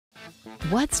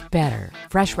What's better,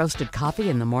 fresh roasted coffee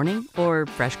in the morning or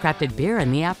fresh crafted beer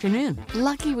in the afternoon?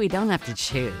 Lucky we don't have to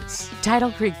choose.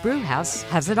 Tidal Creek Brewhouse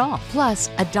has it all. Plus,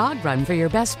 a dog run for your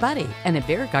best buddy and a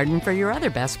beer garden for your other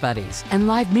best buddies. And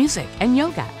live music and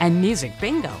yoga and music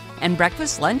bingo. And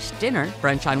breakfast, lunch, dinner,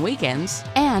 brunch on weekends.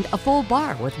 And a full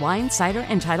bar with wine, cider,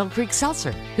 and Tidal Creek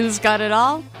seltzer. Who's got it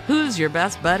all? Who's your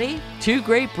best buddy? Two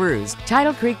great brews.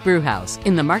 Tidal Creek Brewhouse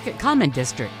in the Market Common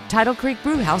District.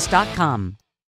 TidalCreekBrewhouse.com.